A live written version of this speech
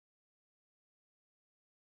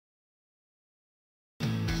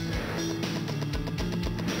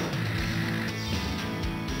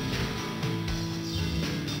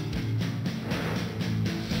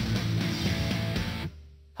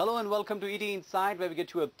Hello and welcome to ET Inside, where we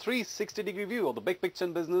get you a 360-degree view of the big picture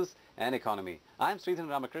in business and economy. I'm Sridhar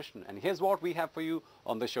Ramakrishnan, and here's what we have for you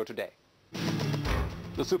on the show today.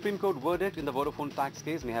 The Supreme Court verdict in the Vodafone tax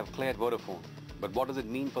case may have cleared Vodafone. But what does it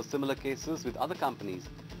mean for similar cases with other companies?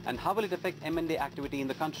 And how will it affect M&A activity in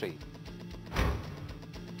the country?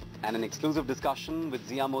 And an exclusive discussion with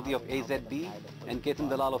Zia Modi of AZB and Ketan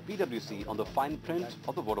Dalal of PwC on the fine print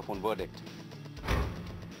of the Vodafone verdict.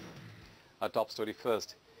 Our top story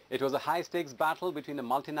first. It was a high-stakes battle between a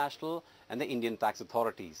multinational and the Indian tax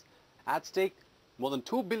authorities. At stake, more than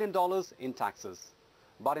 $2 billion in taxes.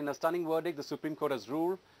 But in a stunning verdict, the Supreme Court has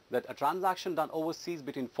ruled that a transaction done overseas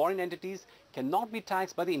between foreign entities cannot be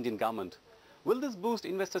taxed by the Indian government. Will this boost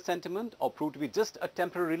investor sentiment or prove to be just a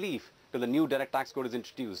temporary relief till the new direct tax code is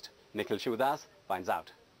introduced? Nikhil Sivadas finds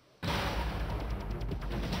out.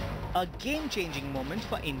 A game-changing moment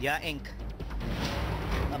for India Inc.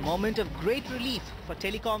 A moment of great relief for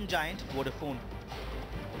telecom giant Vodafone.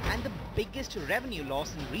 And the biggest revenue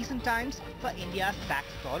loss in recent times for India's tax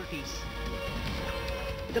authorities.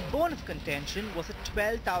 The bone of contention was a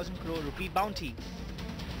 12,000 crore rupee bounty.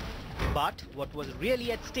 But what was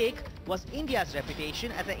really at stake was India's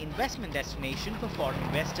reputation as an investment destination for foreign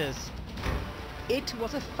investors. It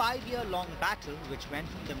was a 5-year-long battle which went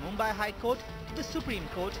from the Mumbai High Court to the Supreme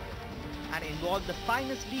Court and involved the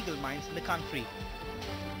finest legal minds in the country.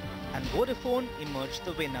 And Vodafone emerged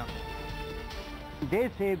the winner. They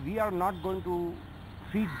say we are not going to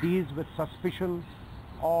treat these with suspicion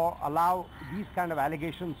or allow these kind of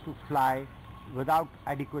allegations to fly without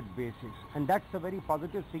adequate basis. And that's a very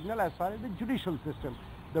positive signal as far as the judicial system.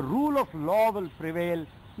 The rule of law will prevail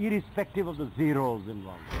irrespective of the zeros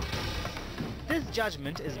involved. This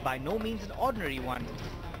judgment is by no means an ordinary one,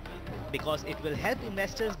 because it will help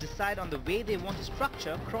investors decide on the way they want to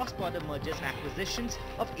structure cross-border mergers and acquisitions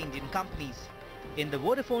of Indian companies. In the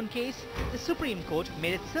Vodafone case, the Supreme Court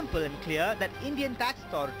made it simple and clear that Indian tax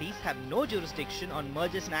authorities have no jurisdiction on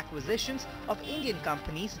mergers and acquisitions of Indian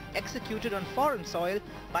companies executed on foreign soil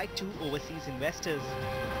by two overseas investors.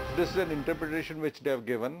 This is an interpretation which they have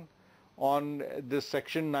given on this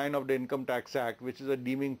Section 9 of the Income Tax Act, which is a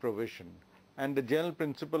deeming provision. And the general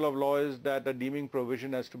principle of law is that a deeming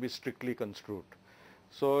provision has to be strictly construed.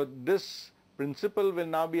 So this principle will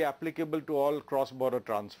now be applicable to all cross-border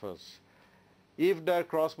transfers. If the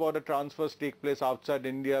cross-border transfers take place outside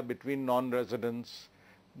India between non-residents,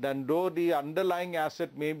 then though the underlying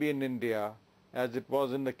asset may be in India, as it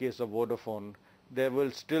was in the case of Vodafone, there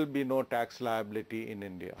will still be no tax liability in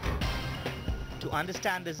India. To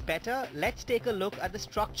understand this better, let's take a look at the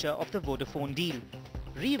structure of the Vodafone deal.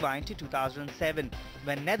 Rewind to 2007,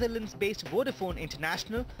 when Netherlands-based Vodafone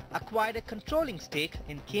International acquired a controlling stake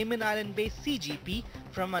in Cayman Island-based CGP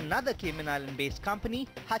from another Cayman Island-based company,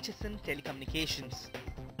 Hutchison Telecommunications.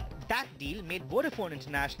 That deal made Vodafone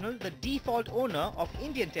International the default owner of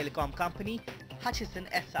Indian telecom company Hutchison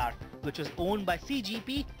SR, which was owned by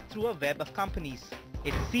CGP through a web of companies.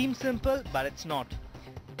 It seems simple, but it's not.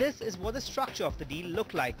 This is what the structure of the deal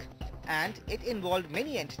looked like, and it involved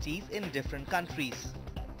many entities in different countries.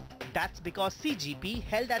 That's because CGP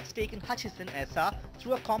held that stake in Hutchison SR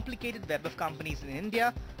through a complicated web of companies in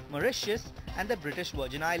India, Mauritius and the British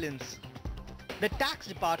Virgin Islands. The tax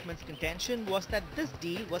department's contention was that this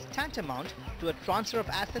deal was tantamount to a transfer of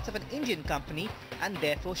assets of an Indian company and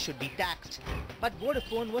therefore should be taxed. But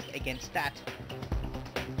Vodafone was against that.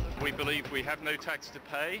 We believe we have no tax to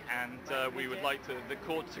pay, and we would like the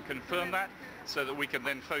court to confirm that, so that we can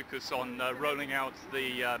then focus on rolling out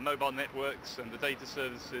the mobile networks and the data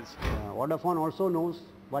services. Vodafone also knows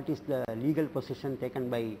what is the legal position taken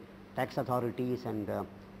by tax authorities and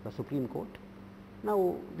the Supreme Court.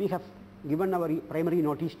 Now we have given our primary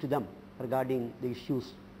notice to them regarding the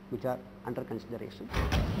issues which are under consideration.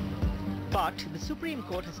 But the Supreme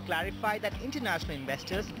Court has clarified that international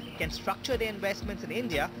investors can structure their investments in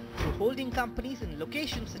India through holding companies in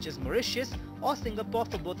locations such as Mauritius or Singapore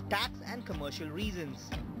for both tax and commercial reasons.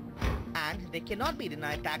 And they cannot be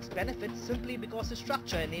denied tax benefits simply because the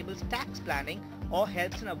structure enables tax planning or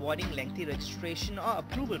helps in avoiding lengthy registration or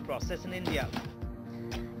approval process in India.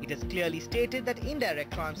 It is clearly stated that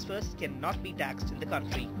indirect transfers cannot be taxed in the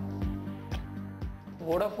country.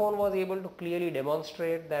 Vodafone was able to clearly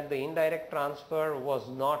demonstrate that the indirect transfer was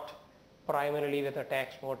not primarily with a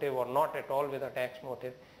tax motive or not at all with a tax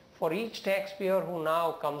motive. For each taxpayer who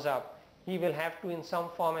now comes up, he will have to in some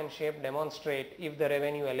form and shape demonstrate, if the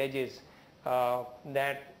revenue alleges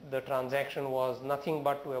that the transaction was nothing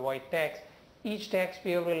but to avoid tax, each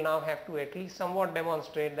taxpayer will now have to at least somewhat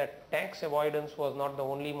demonstrate that tax avoidance was not the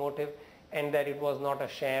only motive and that it was not a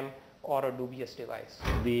sham or a dubious device.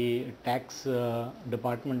 The tax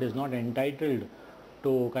department is not entitled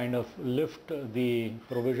to kind of lift the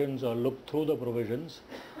provisions or look through the provisions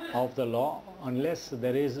of the law unless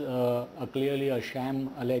there is clearly a sham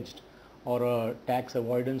alleged or a tax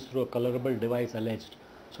avoidance through a colorable device alleged.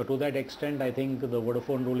 So to that extent, I think the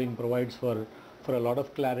Vodafone ruling provides for a lot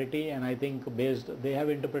of clarity, and I think they have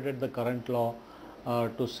interpreted the current law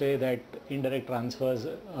to say that indirect transfers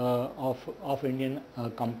of Indian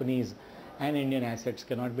companies and Indian assets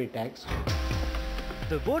cannot be taxed.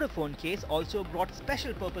 The Vodafone case also brought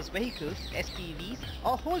special purpose vehicles, SPVs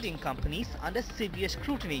or holding companies under severe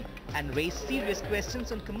scrutiny and raised serious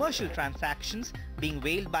questions on commercial transactions being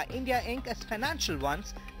veiled by India Inc. as financial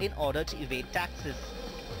ones in order to evade taxes.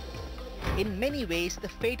 In many ways, the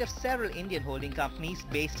fate of several Indian holding companies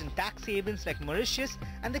based in tax havens like Mauritius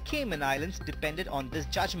and the Cayman Islands depended on this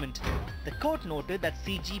judgment. The court noted that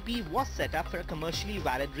CGP was set up for a commercially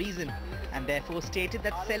valid reason and therefore stated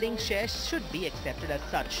that selling shares should be accepted as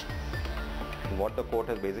such. What the court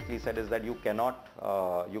has basically said is that you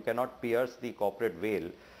cannot pierce the corporate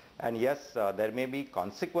veil. And yes, there may be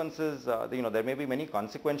consequences, there may be many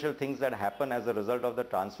consequential things that happen as a result of the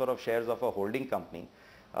transfer of shares of a holding company.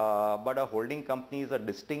 But a holding company is a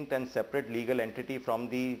distinct and separate legal entity from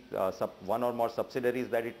the one or more subsidiaries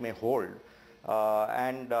that it may hold.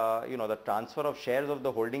 The transfer of shares of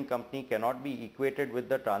the holding company cannot be equated with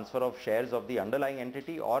the transfer of shares of the underlying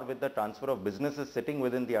entity or with the transfer of businesses sitting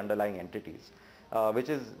within the underlying entities, which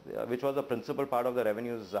was the principal part of the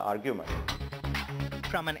revenue's argument.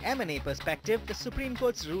 From an M&A perspective, the Supreme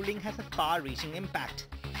Court's ruling has a far-reaching impact.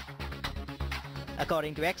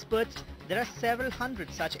 According to experts, there are several hundred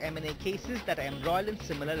such M&A cases that are embroiled in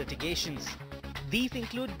similar litigations. These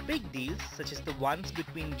include big deals such as the ones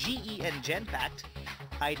between GE and Genpact,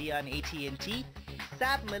 Idea and AT&T,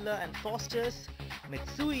 SAP Miller and Foster's,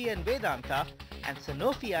 Mitsui and Vedanta, and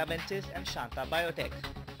Sanofi Aventis and Shanta Biotech.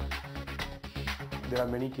 There are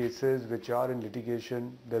many cases which are in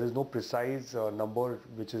litigation. There is no precise number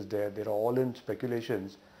which is there. They are all in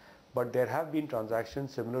speculations. But there have been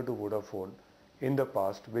transactions similar to Vodafone in the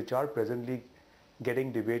past which are presently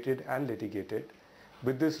getting debated and litigated.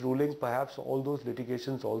 With this ruling, perhaps all those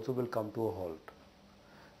litigations also will come to a halt.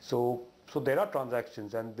 So there are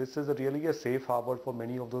transactions, and this is really a safe harbor for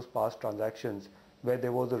many of those past transactions where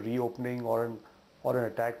there was a reopening or an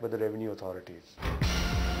attack by the revenue authorities.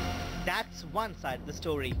 That's one side of the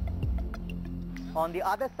story. On the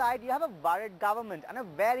other side, you have a worried government and a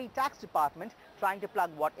wary tax department trying to plug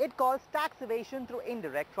what it calls tax evasion through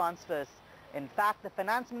indirect transfers. In fact, the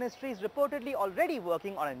Finance Ministry is reportedly already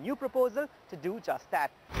working on a new proposal to do just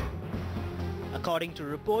that. According to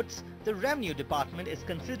reports, the Revenue Department is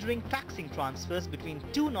considering taxing transfers between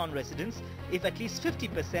two non-residents if at least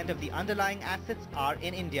 50% of the underlying assets are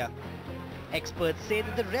in India. Experts say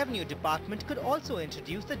that the Revenue Department could also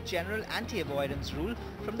introduce the General Anti-Avoidance Rule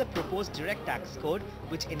from the proposed Direct Tax Code,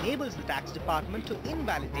 which enables the Tax Department to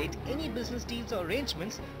invalidate any business deals or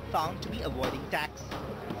arrangements found to be avoiding tax.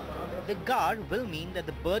 The GAR will mean that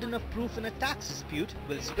the burden of proof in a tax dispute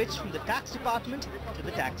will switch from the tax department to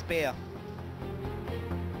the taxpayer.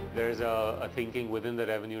 There is a thinking within the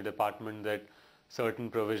Revenue Department that certain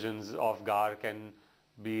provisions of GAR can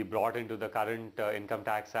be brought into the current Income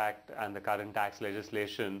Tax Act and the current tax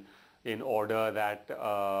legislation in order that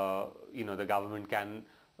the government can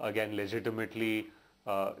again legitimately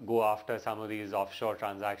go after some of these offshore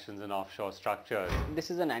transactions and offshore structures.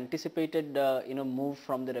 This is an anticipated move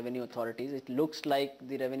from the revenue authorities. It looks like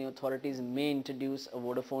the revenue authorities may introduce a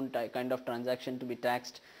Vodafone kind of transaction to be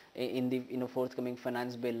taxed in the forthcoming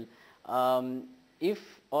finance bill.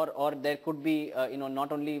 Or there could be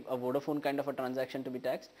not only a Vodafone kind of a transaction to be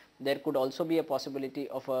taxed, there could also be a possibility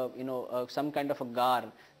of a some kind of a GAR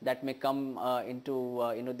that may come into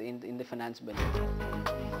in the finance bill.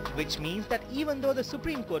 Which means that even though the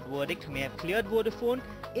Supreme Court verdict may have cleared Vodafone,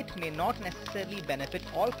 it may not necessarily benefit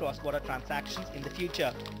all cross-border transactions in the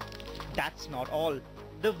future. That's not all.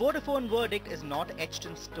 The Vodafone verdict is not etched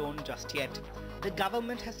in stone just yet. The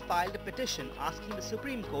government has filed a petition asking the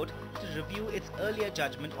Supreme Court to review its earlier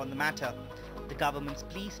judgment on the matter. The government's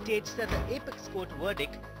plea states that the Apex Court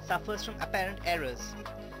verdict suffers from apparent errors.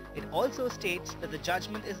 It also states that the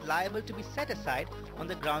judgment is liable to be set aside on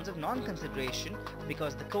the grounds of non-consideration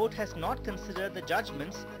because the court has not considered the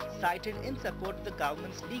judgments cited in support of the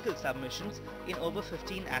government's legal submissions in over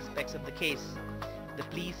 15 aspects of the case. The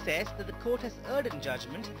plea says that the court has erred in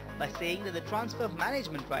judgment by saying that the transfer of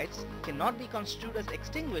management rights cannot be construed as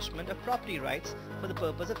extinguishment of property rights for the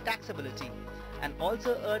purpose of taxability, and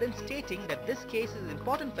also erred in stating that this case is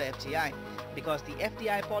important for FDI because the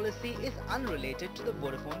FDI policy is unrelated to the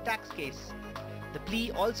Vodafone tax case. The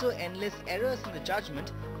plea also enlists errors in the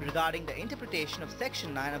judgment regarding the interpretation of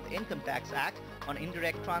Section 9 of the Income Tax Act on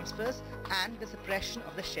indirect transfers and the suppression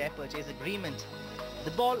of the share purchase agreement.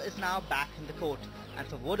 The ball is now back in the court, and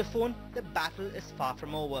for Vodafone, the battle is far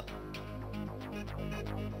from over.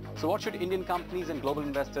 So what should Indian companies and global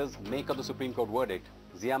investors make of the Supreme Court verdict?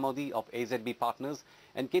 Zia Modi of AZB Partners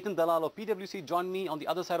and Ketan Dalal of PwC join me on the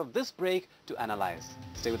other side of this break to analyze.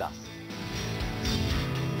 Stay with us.